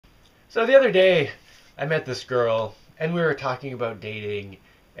So the other day, I met this girl, and we were talking about dating,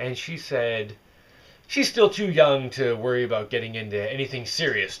 and she said she's still too young to worry about getting into anything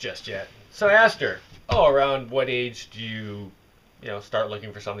serious just yet. So I asked her, "Oh, around what age do you start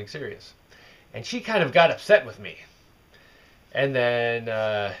looking for something serious?" And she kind of got upset with me. And then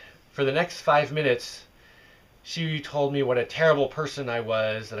for the next 5 minutes, she told me what a terrible person I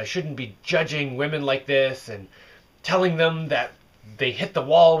was, that I shouldn't be judging women like this, and telling them that they hit the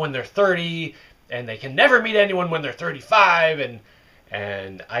wall when they're 30 and they can never meet anyone when they're 35.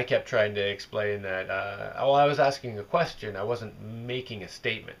 And I kept trying to explain that I was asking a question, I wasn't making a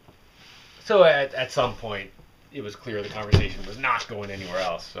statement. So at some point it was clear the conversation was not going anywhere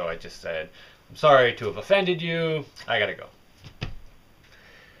else, so I just said, "I'm sorry to have offended you, I gotta go."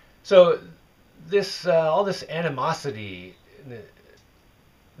 So this all this animosity,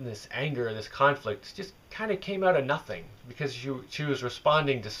 this anger, this conflict just kind of came out of nothing because she was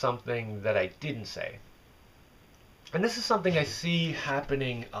responding to something that I didn't say. And this is something I see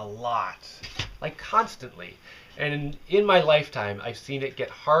happening a lot, like constantly. And in my lifetime, I've seen it get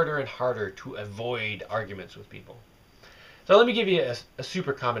harder and harder to avoid arguments with people. So let me give you a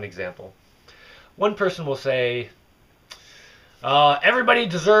super common example. One person will say, "Everybody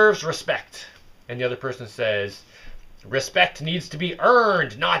deserves respect." And the other person says, "Respect needs to be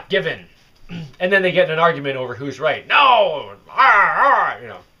earned, not given." And then they get in an argument over who's right. No!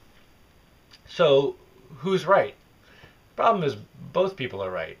 So who's right? The problem is both people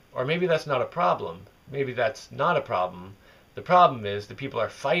are right. Or maybe that's not a problem. Maybe that's not a problem. The problem is the people are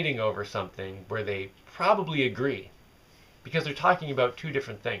fighting over something where they probably agree, because they're talking about two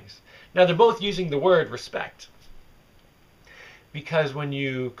different things. Now, they're both using the word respect, because when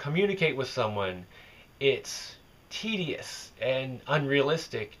you communicate with someone, it's tedious and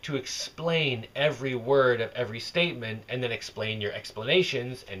unrealistic to explain every word of every statement and then explain your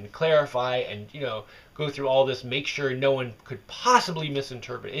explanations and clarify and go through all this, make sure no one could possibly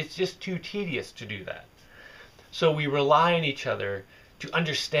misinterpret. It's just too tedious to do that. So we rely on each other to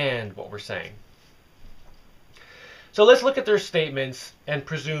understand what we're saying. So let's look at their statements and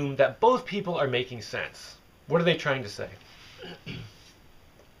presume that both people are making sense. What are they trying to say?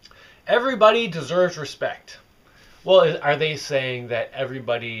 Everybody deserves respect. Well, are they saying that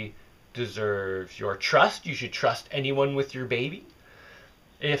everybody deserves your trust? You should trust anyone with your baby?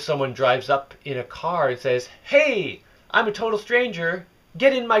 If someone drives up in a car and says, "Hey, I'm a total stranger,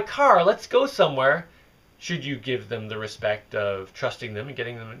 get in my car, let's go somewhere," should you give them the respect of trusting them and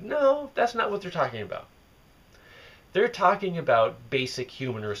getting them? No, that's not what they're talking about. They're talking about basic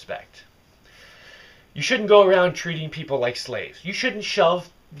human respect. You shouldn't go around treating people like slaves. You shouldn't shove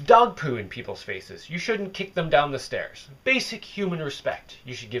dog poo in people's faces. You shouldn't kick them down the stairs. Basic human respect.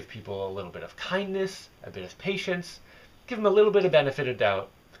 You should give people a little bit of kindness, a bit of patience, give them a little bit of benefit of doubt,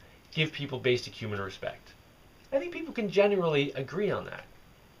 give people basic human respect. I think people can generally agree on that.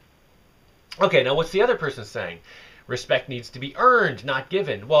 Okay, now what's the other person saying? Respect needs to be earned, not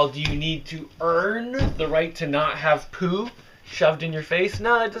given. Well, do you need to earn the right to not have poo shoved in your face?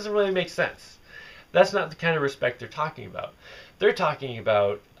 No, that doesn't really make sense. That's not the kind of respect they're talking about. They're talking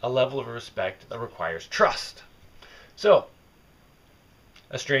about a level of respect that requires trust. So,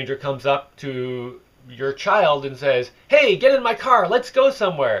 a stranger comes up to your child and says, "Hey, get in my car, let's go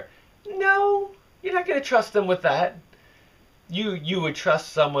somewhere." No, you're not going to trust them with that. You would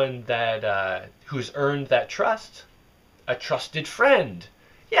trust someone that who's earned that trust. A trusted friend.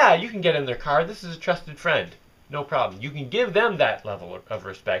 Yeah, you can get in their car. This is a trusted friend. No problem. You can give them that level of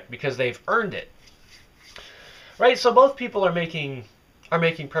respect because they've earned it. Right? So both people are making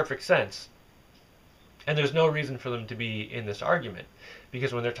perfect sense. And there's no reason for them to be in this argument.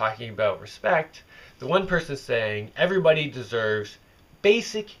 Because when they're talking about respect, the one person's saying everybody deserves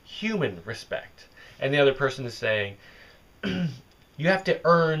basic human respect. And the other person is saying you have to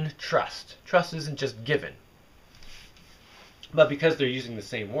earn trust. Trust isn't just given. But because they're using the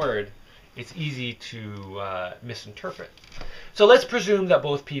same word, it's easy to misinterpret. So let's presume that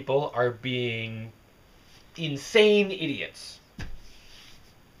both people are being insane idiots.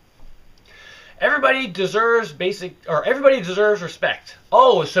 Everybody deserves respect.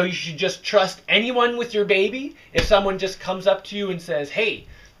 Oh, so you should just trust anyone with your baby? If someone just comes up to you and says, "Hey,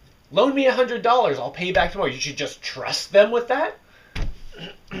 loan me $100, I'll pay you back tomorrow," you should just trust them with that?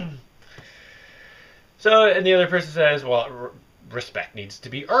 So, and the other person says, "Well, respect needs to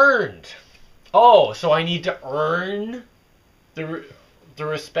be earned." Oh, so I need to earn the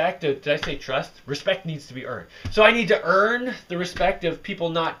respect of, did I say trust? Respect needs to be earned. So I need to earn the respect of people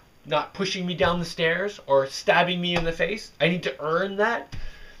not pushing me down the stairs or stabbing me in the face. I need to earn that.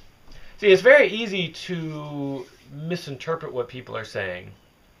 See, it's very easy to misinterpret what people are saying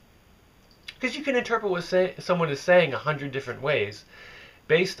Because you can interpret what someone is saying 100 different ways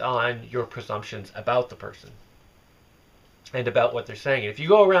based on your presumptions about the person and about what they're saying. If you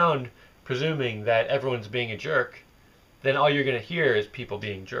go around presuming that everyone's being a jerk, then all you're going to hear is people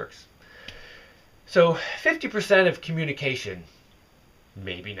being jerks. So 50% of communication,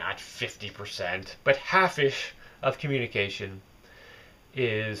 maybe not 50%, but half-ish of communication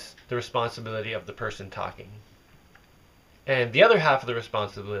is the responsibility of the person talking. And the other half of the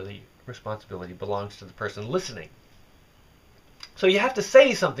responsibility belongs to the person listening. So you have to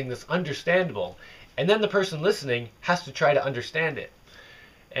say something that's understandable, and then the person listening has to try to understand it.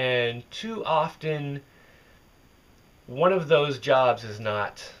 And too often, one of those jobs is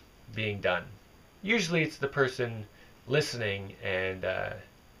not being done. Usually it's the person listening and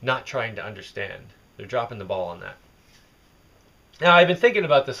not trying to understand. They're dropping the ball on that. Now, I've been thinking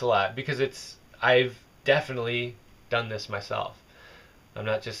about this a lot because I've definitely done this myself. I'm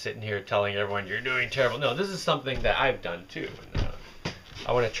not just sitting here telling everyone you're doing terrible. No, this is something that I've done too. And,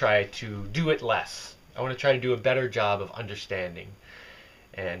 I want to try to do it less. I want to try to do a better job of understanding.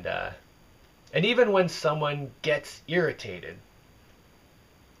 And even when someone gets irritated,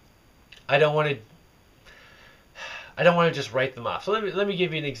 I don't want to just write them off. So let me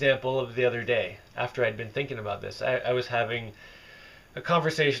give you an example of the other day. After I'd been thinking about this, I was having a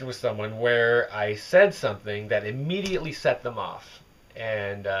conversation with someone where I said something that immediately set them off.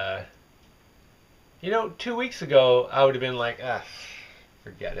 And 2 weeks ago I would have been like,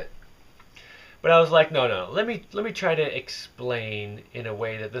 forget it. But I was like, no, let me try to explain in a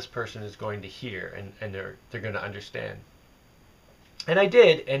way that this person is going to hear and they're going to understand. And I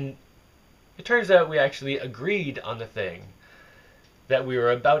did, and it turns out we actually agreed on the thing that we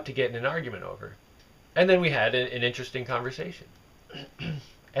were about to get in an argument over. And then we had an interesting conversation.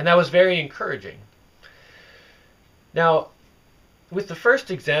 And that was very encouraging. Now, with the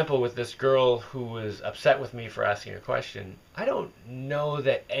first example with this girl who was upset with me for asking a question, I don't know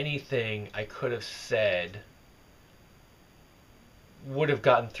that anything I could have said would have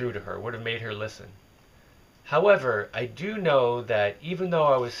gotten through to her, would have made her listen. However, I do know that even though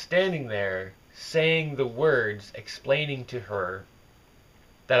I was standing there saying the words, explaining to her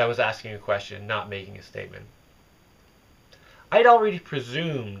that I was asking a question, not making a statement, I'd already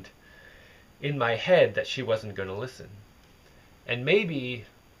presumed in my head that she wasn't going to listen. And maybe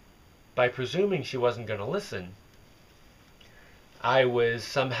by presuming she wasn't going to listen, I was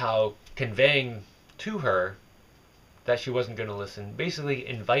somehow conveying to her that she wasn't going to listen, basically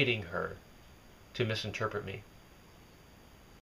inviting her to misinterpret me.